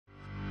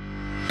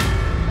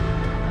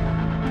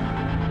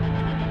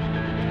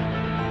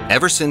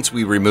Ever since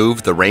we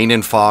removed the rain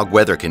and fog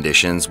weather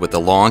conditions with the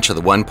launch of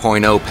the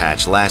 1.0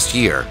 patch last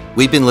year,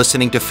 we've been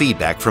listening to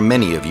feedback from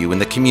many of you in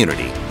the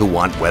community who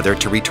want weather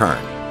to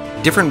return.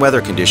 Different weather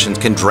conditions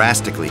can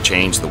drastically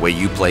change the way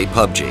you play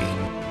PUBG.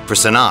 For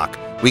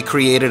Sanhok, we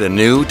created a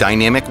new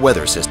dynamic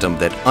weather system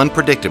that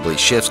unpredictably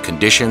shifts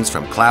conditions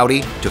from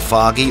cloudy to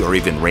foggy or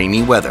even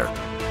rainy weather.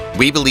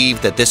 We believe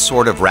that this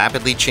sort of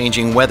rapidly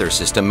changing weather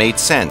system made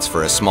sense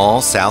for a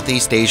small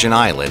Southeast Asian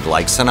island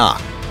like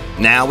Sanhok.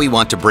 Now we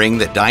want to bring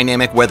the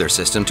dynamic weather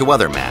system to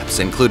other maps,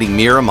 including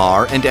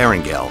Miramar and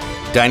Erangel.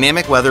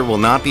 Dynamic weather will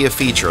not be a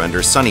feature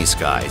under sunny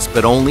skies,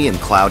 but only in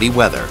cloudy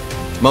weather.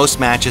 Most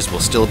matches will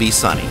still be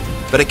sunny,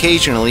 but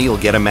occasionally you'll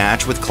get a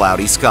match with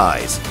cloudy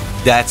skies.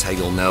 That's how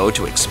you'll know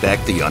to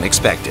expect the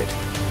unexpected.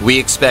 We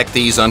expect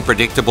these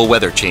unpredictable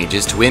weather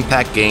changes to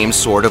impact games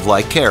sort of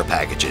like care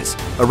packages,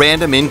 a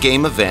random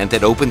in-game event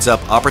that opens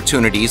up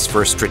opportunities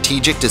for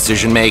strategic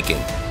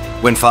decision-making.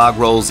 When fog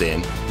rolls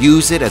in,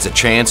 use it as a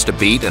chance to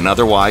beat an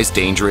otherwise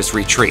dangerous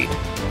retreat.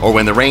 Or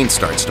when the rain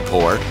starts to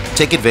pour,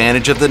 take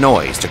advantage of the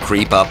noise to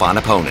creep up on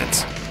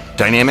opponents.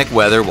 Dynamic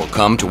weather will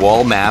come to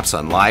all maps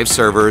on live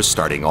servers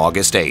starting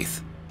August 8th.